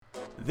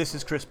This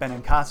is Chris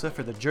Benincasa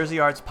for the Jersey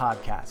Arts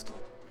Podcast.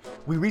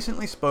 We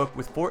recently spoke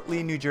with Fort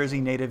Lee, New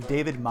Jersey native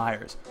David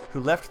Meyers,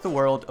 who left the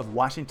world of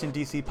Washington,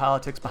 D.C.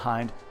 politics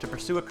behind to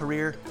pursue a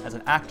career as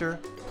an actor,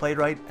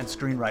 playwright, and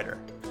screenwriter.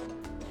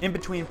 In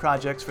between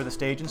projects for the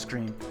stage and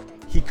screen,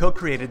 he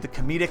co-created the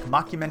comedic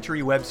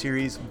mockumentary web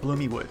series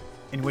Bloomywood,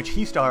 in which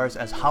he stars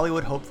as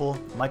Hollywood hopeful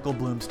Michael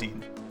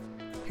Bloomstein.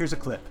 Here's a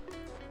clip.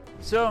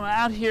 So I'm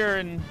out here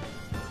in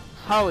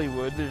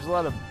Hollywood. There's a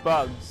lot of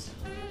bugs.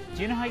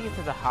 Do you know how you get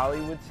to the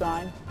Hollywood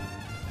sign?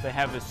 So I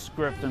have a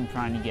script I'm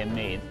trying to get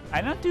made. I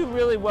don't do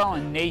really well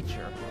in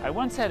nature. I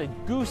once had a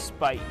goose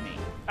bite me.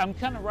 I'm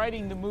kind of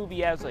writing the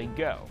movie as I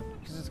go.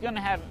 Because it's going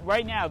to have,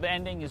 right now the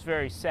ending is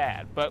very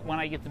sad, but when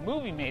I get the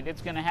movie made,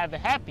 it's going to have a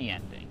happy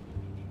ending.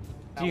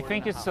 Do you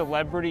think a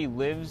celebrity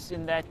lives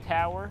in that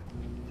tower?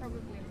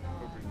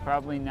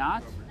 Probably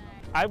not.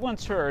 I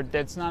once heard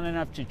that's not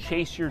enough to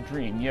chase your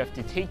dream. You have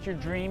to take your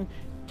dream,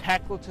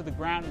 tackle it to the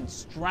ground, and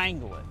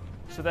strangle it.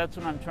 So that's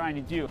what I'm trying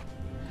to do.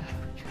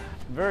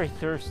 I'm very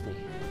thirsty.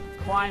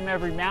 Climb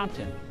every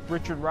mountain.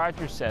 Richard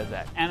Rodgers said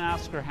that, and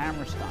Oscar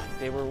Hammerstein.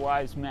 They were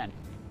wise men.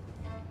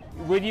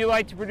 Would you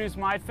like to produce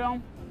my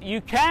film?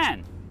 You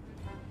can.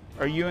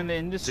 Are you in the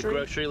industry? Is the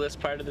grocery list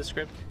part of the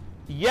script?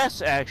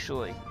 Yes,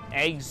 actually.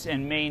 Eggs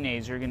and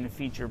mayonnaise are going to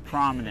feature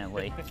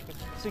prominently.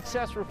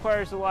 Success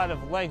requires a lot of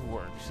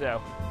legwork,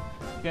 so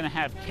I'm going to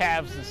have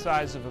calves the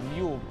size of a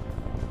mule.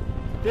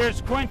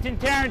 There's Quentin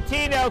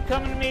Tarantino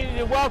coming to me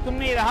to welcome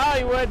me to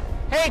Hollywood.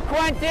 Hey,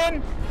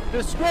 Quentin,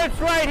 the script's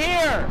right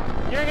here.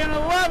 You're going to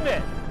love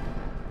it.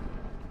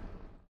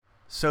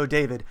 So,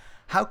 David,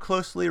 how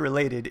closely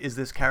related is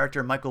this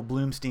character Michael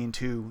Bloomstein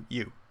to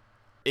you?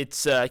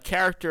 It's a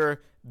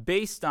character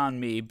based on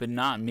me, but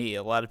not me.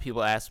 A lot of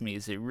people ask me,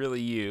 is it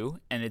really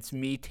you? And it's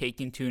me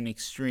taken to an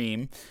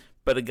extreme,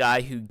 but a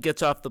guy who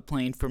gets off the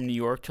plane from New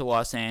York to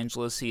Los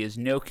Angeles. He has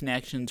no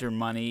connections or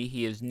money.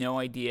 He has no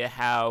idea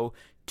how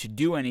to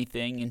do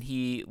anything, and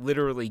he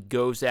literally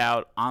goes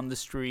out on the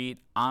street,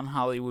 on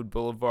Hollywood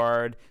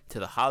Boulevard, to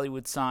the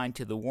Hollywood sign,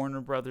 to the Warner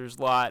Brothers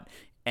lot,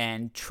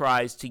 and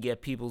tries to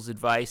get people's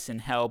advice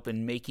and help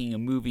in making a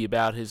movie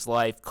about his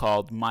life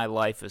called My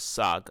Life a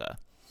Saga.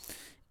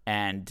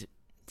 And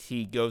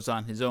he goes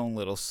on his own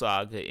little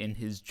saga in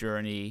his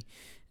journey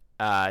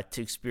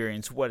to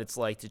experience what it's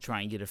like to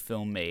try and get a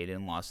film made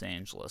in Los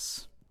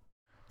Angeles.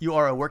 You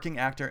are a working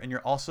actor, and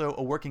you're also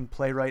a working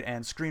playwright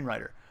and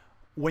screenwriter.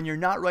 When you're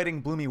not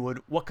writing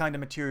Bloomywood, what kind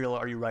of material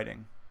are you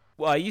writing?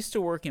 Well, I used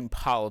to work in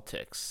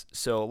politics,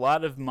 so a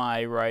lot of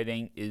my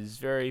writing is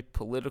very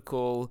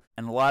political,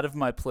 and a lot of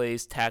my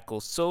plays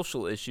tackle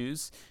social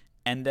issues,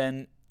 and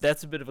then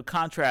that's a bit of a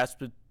contrast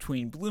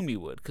between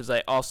Bloomywood, because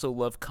I also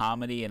love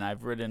comedy, and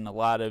I've written a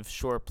lot of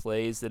short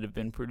plays that have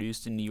been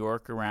produced in New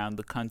York around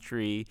the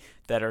country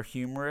that are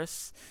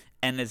humorous,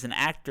 and as an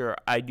actor,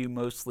 I do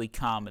mostly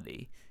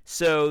comedy.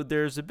 So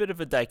there's a bit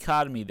of a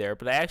dichotomy there,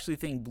 but I actually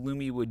think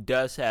Bloomywood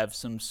does have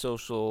some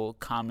social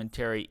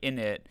commentary in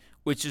it,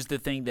 which is the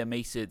thing that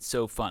makes it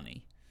so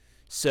funny.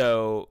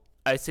 So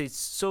I say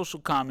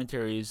social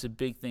commentary is a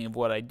big thing of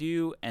what I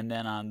do, and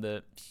then on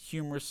the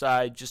humor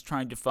side, just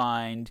trying to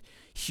find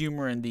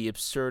humor in the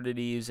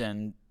absurdities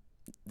and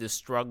the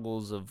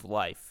struggles of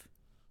life.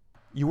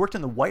 You worked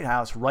in the White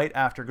House right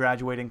after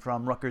graduating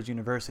from Rutgers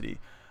University.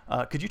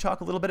 Could you talk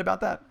a little bit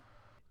about that?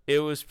 It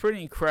was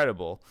pretty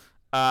incredible.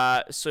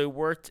 So I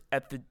worked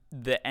at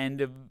the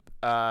end of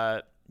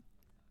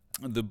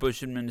the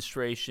Bush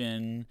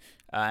administration,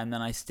 and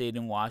then I stayed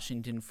in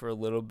Washington for a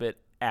little bit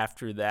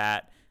after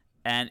that.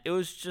 And it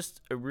was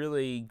just a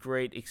really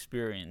great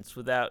experience.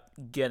 Without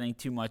getting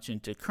too much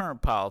into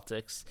current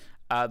politics,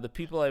 the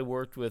people I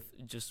worked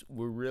with just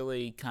were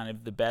really kind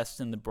of the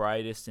best and the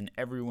brightest, and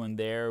everyone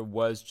there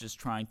was just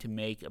trying to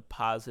make a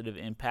positive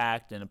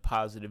impact and a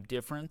positive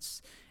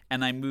difference.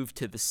 And I moved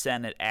to the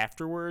Senate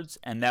afterwards,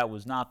 and that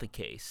was not the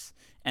case.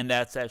 And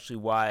that's actually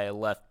why I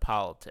left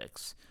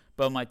politics.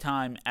 But my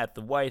time at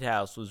the White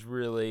House was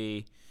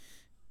really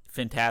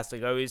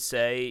fantastic. I always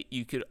say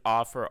you could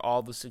offer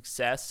all the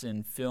success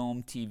in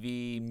film,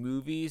 TV,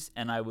 movies,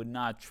 and I would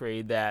not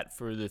trade that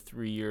for the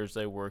 3 years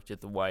I worked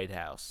at the White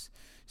House.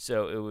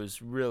 So it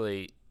was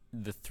really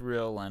the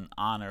thrill and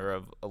honor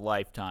of a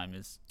lifetime.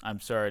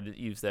 I'm sorry to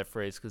use that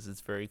phrase because it's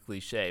very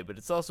cliche, but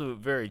it's also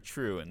very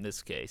true in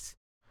this case.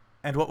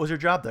 And what was your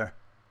job there?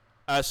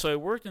 So I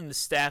worked in the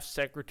staff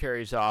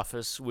secretary's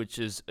office, which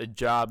is a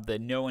job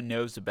that no one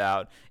knows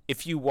about.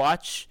 If you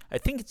watch, I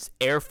think it's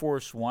Air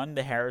Force One,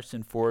 the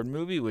Harrison Ford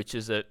movie, which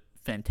is a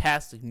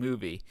fantastic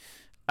movie.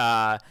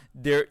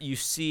 There you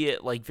see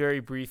it like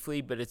very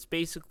briefly, but it's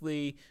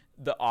basically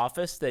the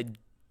office that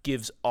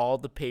gives all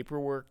the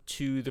paperwork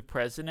to the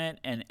president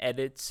and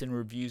edits and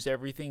reviews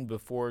everything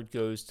before it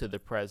goes to the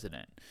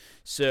president.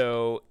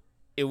 So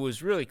it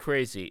was really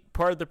crazy.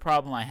 Part of the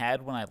problem I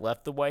had when I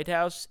left the White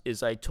House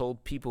is I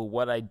told people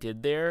what I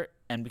did there,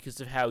 and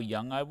because of how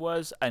young I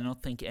was, I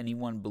don't think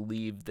anyone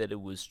believed that it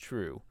was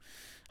true.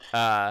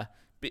 And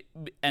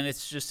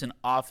it's just an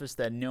office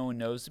that no one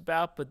knows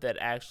about, but that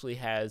actually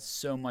has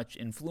so much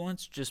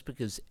influence just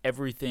because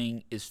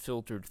everything is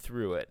filtered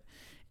through it.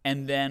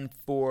 And then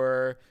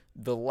for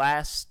the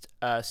last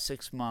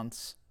 6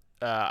 months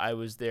I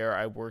was there,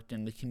 I worked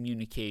in the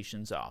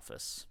communications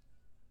office.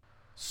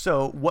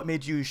 So, what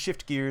made you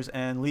shift gears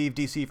and leave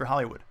DC for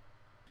Hollywood?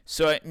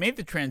 So I made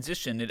the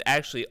transition. It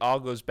actually all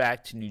goes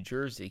back to New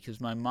Jersey because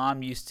my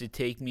mom used to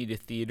take me to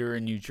theater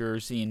in New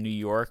Jersey and New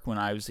York when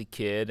I was a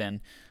kid. And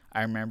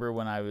I remember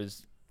when I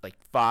was like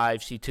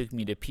 5, she took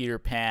me to Peter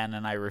Pan,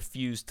 and I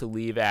refused to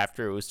leave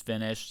after it was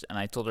finished. And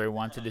I told her I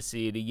wanted to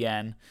see it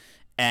again.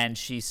 And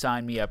she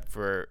signed me up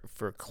for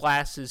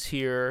classes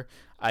here.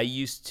 I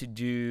used to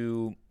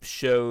do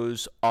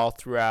shows all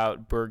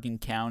throughout Bergen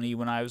County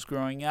when I was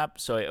growing up,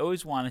 so I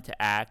always wanted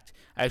to act.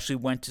 I actually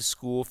went to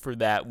school for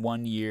that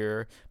 1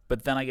 year,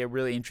 but then I got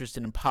really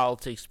interested in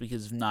politics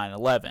because of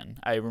 9/11.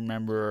 I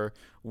remember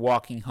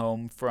walking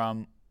home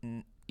from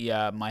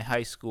my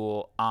high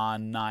school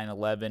on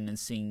 9/11 and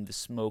seeing the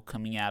smoke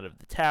coming out of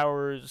the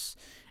towers.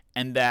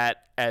 And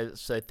that,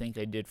 as I think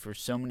I did for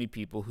so many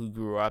people who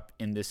grew up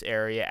in this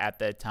area at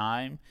that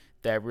time,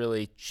 that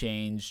really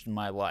changed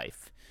my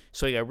life.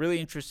 So I got really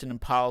interested in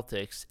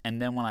politics,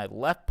 and then when I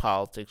left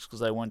politics,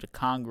 because I went to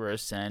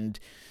Congress, and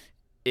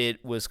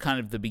it was kind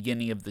of the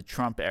beginning of the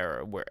Trump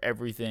era, where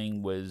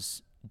everything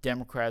was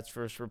Democrats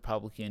versus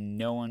Republican.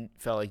 No one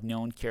felt like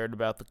no one cared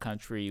about the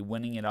country,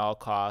 winning at all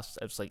costs.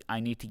 I was like, I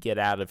need to get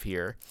out of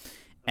here.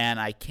 And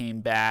I came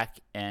back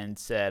and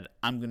said,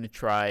 I'm going to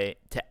try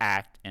to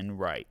act and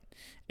write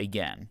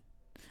again.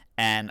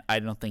 And I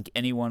don't think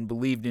anyone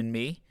believed in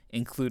me,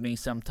 including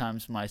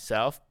sometimes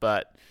myself,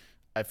 but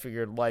I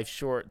figured life's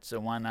short, so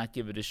why not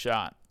give it a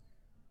shot?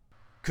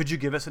 Could you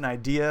give us an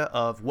idea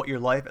of what your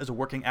life as a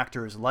working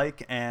actor is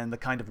like and the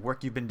kind of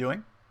work you've been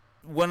doing?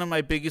 One of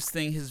my biggest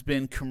things has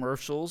been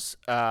commercials.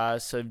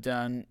 So I've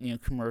done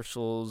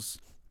commercials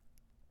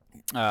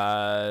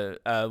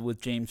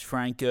with James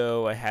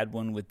Franco. I had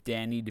one with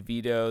Danny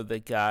DeVito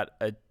that got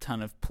a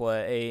ton of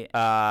play.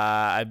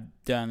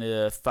 I've done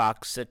a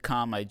Fox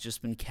sitcom. I'd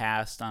just been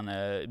cast on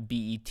a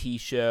BET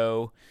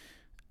show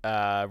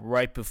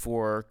right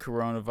before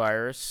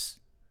coronavirus,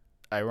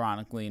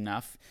 ironically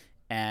enough.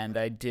 And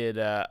I did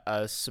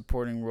a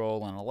supporting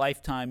role in a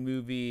Lifetime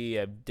movie.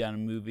 I've done a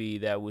movie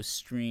that was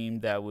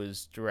streamed that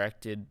was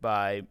directed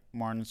by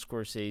Martin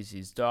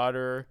Scorsese's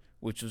daughter,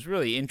 which was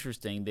really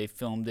interesting. They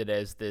filmed it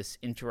as this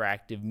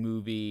interactive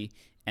movie,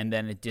 and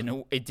then it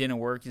didn't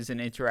work as an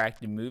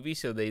interactive movie,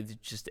 so they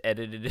just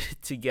edited it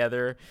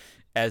together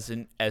as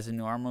a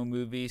normal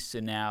movie.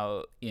 So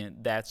now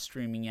that's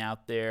streaming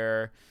out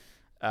there.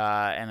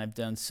 And I've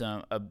done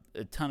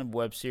a ton of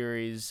web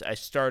series. I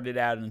started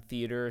out in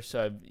theater,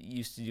 so I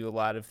used to do a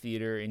lot of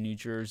theater in New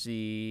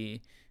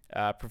Jersey,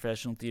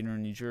 professional theater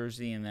in New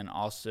Jersey, and then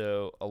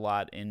also a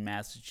lot in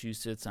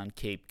Massachusetts on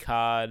Cape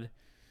Cod.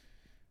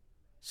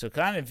 So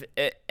kind of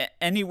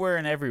anywhere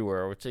and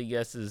everywhere, which I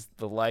guess is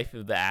the life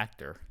of the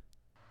actor.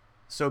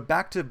 So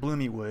back to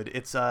Bloomywood.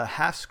 It's a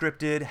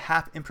half-scripted,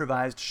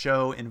 half-improvised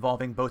show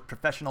involving both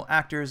professional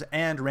actors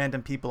and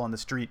random people on the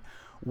street.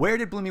 Where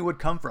did Bloomywood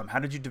come from? How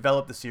did you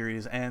develop the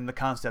series and the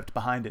concept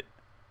behind it?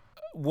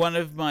 One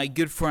of my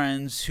good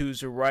friends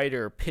who's a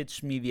writer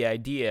pitched me the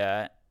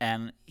idea,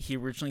 and he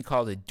originally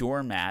called it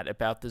Doormat,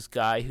 about this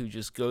guy who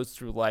just goes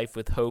through life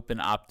with hope and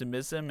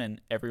optimism,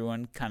 and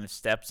everyone kind of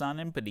steps on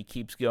him, but he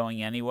keeps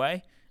going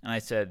anyway. And I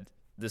said,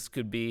 this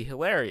could be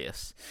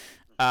hilarious.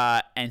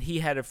 And he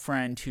had a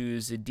friend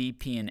who's a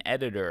DP and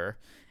editor,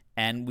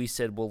 and we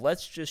said, well,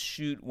 let's just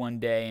shoot one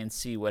day and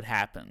see what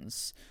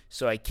happens.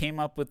 So I came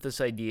up with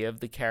this idea of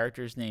the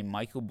character's name,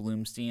 Michael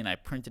Bloomstein. I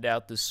printed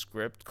out this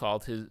script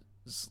called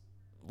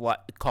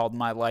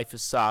My Life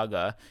is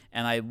Saga,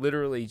 and I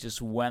literally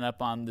just went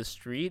up on the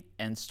street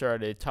and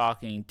started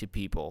talking to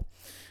people.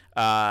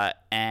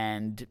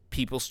 And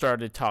people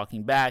started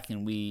talking back,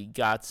 and we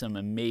got some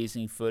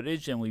amazing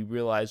footage, and we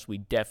realized we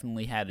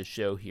definitely had a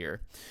show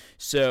here.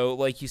 So,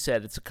 like you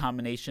said, it's a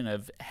combination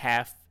of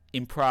half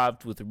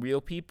improv with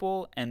real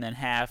people and then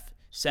half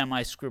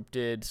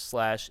semi-scripted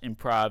 /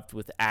 improv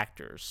with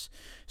actors.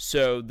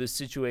 So the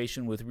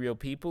situation with real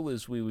people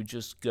is we would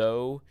just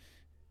go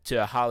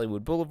to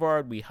Hollywood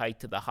Boulevard, we hiked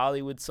to the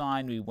Hollywood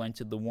sign, we went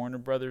to the Warner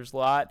Brothers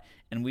lot,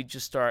 and we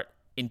just start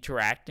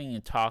interacting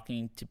and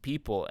talking to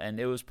people. And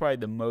it was probably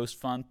the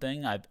most fun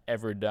thing I've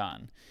ever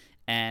done.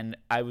 And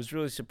I was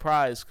really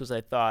surprised because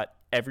I thought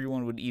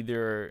everyone would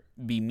either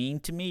be mean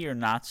to me or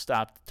not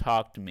stop to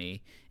talk to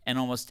me. And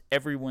almost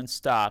everyone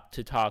stopped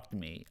to talk to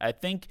me. I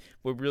think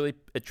what really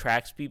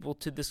attracts people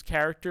to this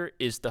character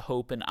is the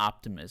hope and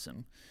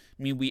optimism.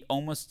 I mean, we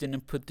almost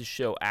didn't put the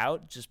show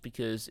out just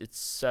because it's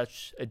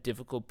such a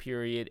difficult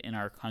period in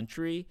our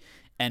country.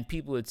 And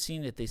people had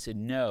seen it. They said,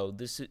 no,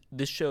 this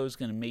show is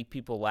going to make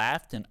people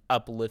laugh and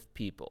uplift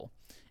people.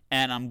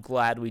 And I'm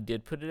glad we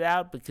did put it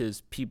out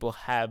because people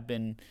have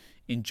been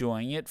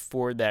enjoying it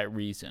for that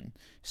reason.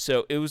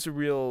 So it was a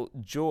real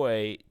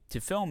joy to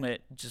film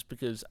it just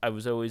because I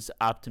was always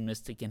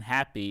optimistic and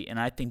happy. And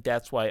I think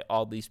that's why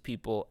all these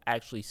people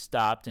actually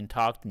stopped and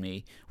talked to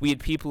me. We had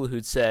people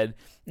who'd said,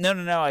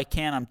 no, I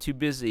can't, I'm too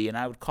busy. And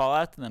I would call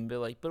out to them and be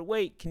like, but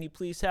wait, can you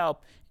please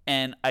help?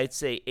 And I'd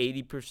say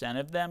 80%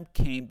 of them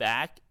came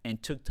back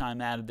and took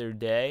time out of their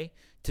day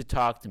to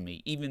talk to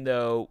me, even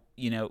though,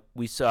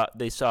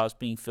 they saw us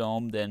being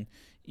filmed and,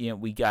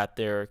 we got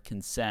their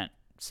consent.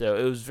 So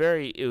it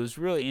was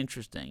really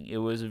interesting. It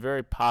was a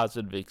very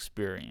positive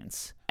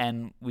experience.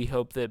 And we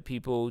hope that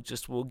people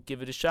just will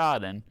give it a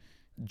shot and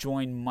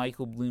join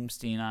Michael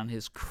Bloomstein on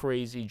his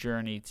crazy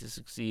journey to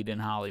succeed in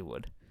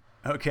Hollywood.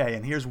 Okay,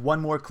 and here's one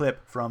more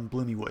clip from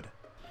Bloomywood.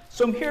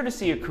 So I'm here to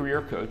see a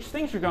career coach.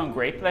 Things are going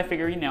great, but I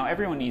figure,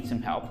 everyone needs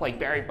some help. Like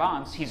Barry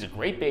Bonds, he's a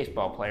great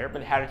baseball player,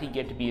 but how did he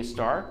get to be a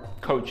star?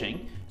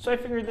 Coaching. So I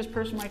figured this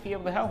person might be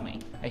able to help me.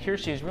 I hear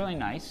she's really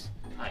nice.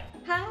 Hi.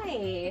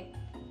 Hi.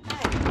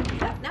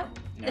 Hi. No.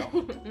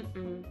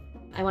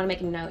 I want to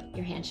make a note,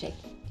 your handshake,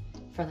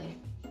 for later.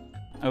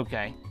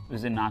 Okay.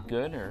 Was it not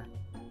good, or?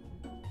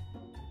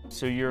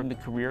 So you're the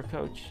career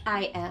coach?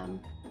 I am.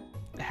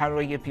 How do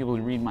I get people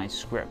to read my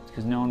script?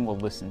 Because no one will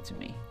listen to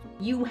me.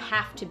 You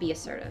have to be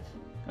assertive.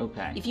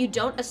 Okay. If you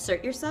don't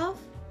assert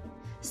yourself,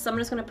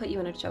 someone is going to put you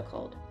in a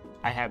chokehold.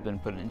 I have been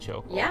put in a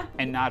chokehold. Yeah.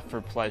 And not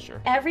for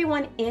pleasure.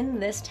 Everyone in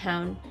this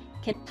town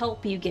can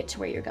help you get to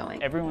where you're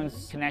going.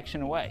 Everyone's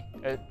connection away,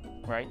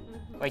 right?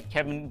 Like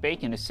Kevin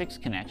Bacon is 6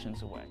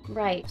 connections away.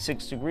 Right.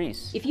 6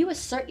 degrees. If you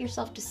assert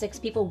yourself to 6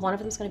 people, one of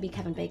them is going to be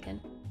Kevin Bacon.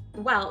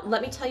 Well,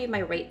 let me tell you my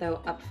rate,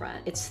 though, up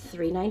front. It's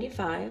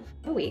 $3.95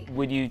 a week.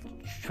 Would you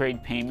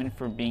trade payment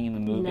for being in the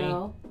movie?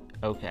 No.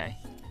 Okay.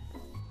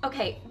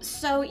 Okay,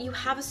 so you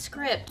have a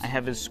script. I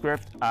have a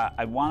script.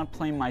 I want to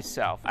play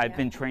myself. I've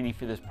been training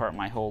for this part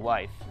my whole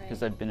life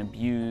because I've been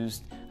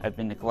abused, I've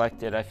been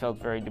neglected, I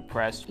felt very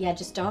depressed. Yeah,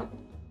 just don't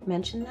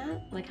mention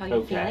that, like how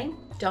you're feeling.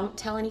 Don't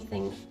tell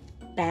anything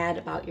bad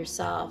about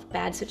yourself,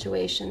 bad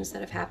situations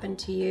that have happened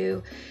to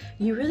you.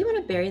 You really want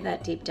to bury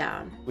that deep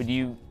down. Would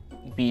you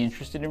be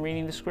interested in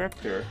reading the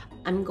script, or?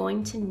 I'm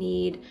going to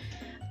need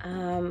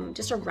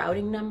just a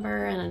routing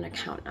number and an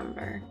account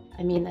number.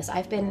 I mean this,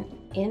 I've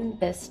been in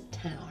this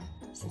town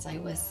since I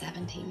was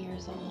 17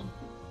 years old.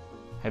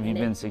 Have you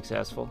been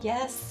successful?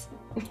 Yes.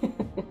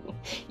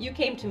 You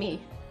came to me.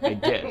 I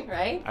did.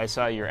 Right? I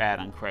saw your ad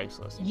on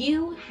Craigslist.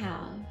 You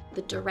have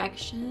the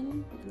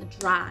direction and the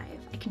drive.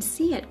 I can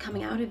see it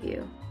coming out of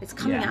you. It's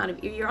coming out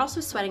of you. You're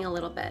also sweating a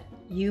little bit.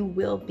 You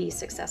will be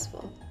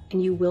successful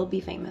and you will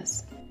be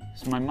famous.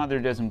 So my mother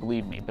doesn't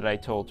believe me, but I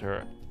told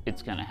her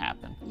it's gonna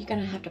happen. You're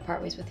gonna have to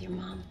part ways with your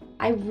mom.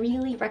 I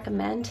really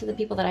recommend to the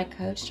people that I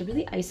coach to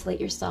really isolate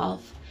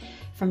yourself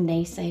from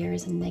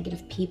naysayers and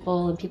negative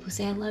people and people who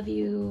say, I love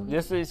you.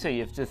 Just what they say,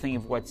 you have to think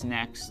of what's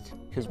next,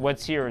 because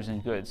what's here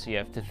isn't good, so you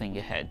have to think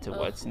ahead to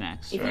what's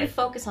next. If you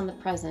focus on the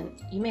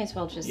present, you may as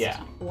well just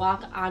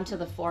walk onto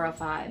the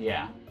 405.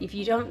 Yeah. If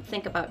you don't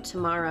think about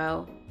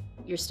tomorrow,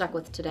 you're stuck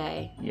with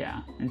today.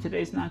 Yeah, and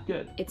today's not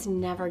good. It's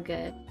never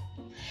good.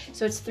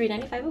 So it's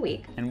 $3.95 a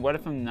week. And what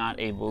if I'm not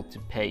able to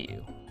pay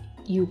you?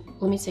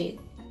 Let me say,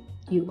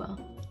 you will.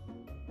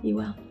 You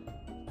will.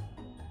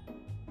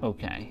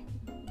 Okay.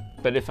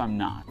 But if I'm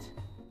not?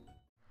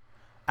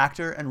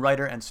 Actor and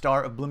writer and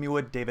star of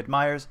Bloomywood, David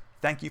Meyers,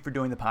 thank you for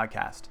doing the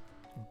podcast.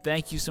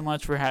 Thank you so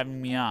much for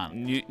having me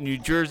on. New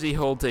Jersey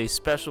holds a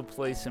special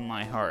place in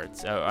my heart,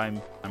 so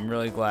I'm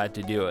really glad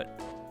to do it.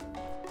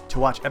 To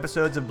watch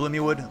episodes of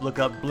Bloomywood, look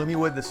up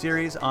Bloomywood the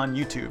series on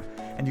YouTube,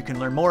 and you can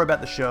learn more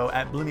about the show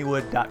at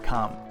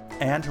bloomywood.com.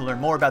 And to learn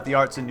more about the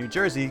arts in New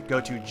Jersey, go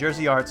to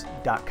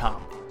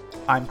jerseyarts.com.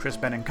 I'm Chris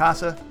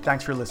Benincasa.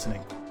 Thanks for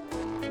listening.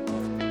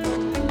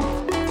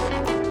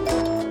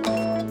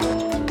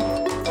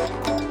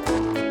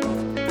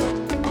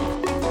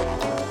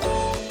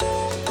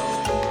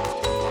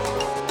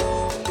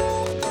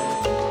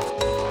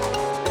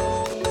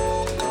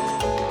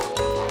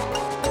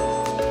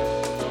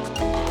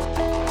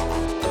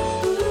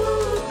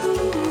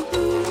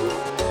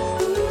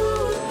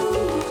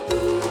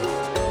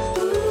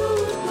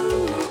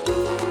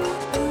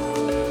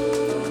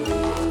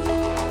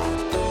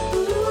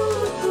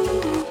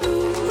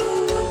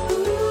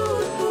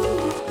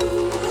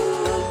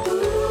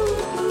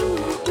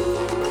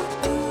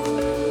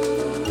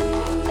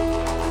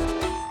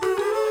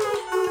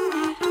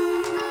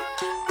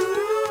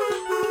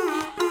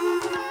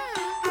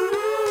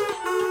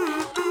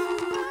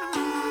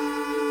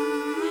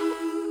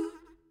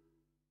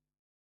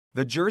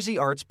 The Jersey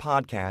Arts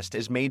Podcast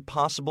is made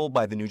possible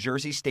by the New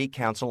Jersey State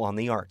Council on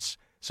the Arts,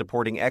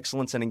 supporting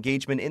excellence and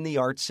engagement in the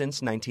arts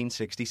since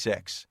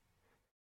 1966.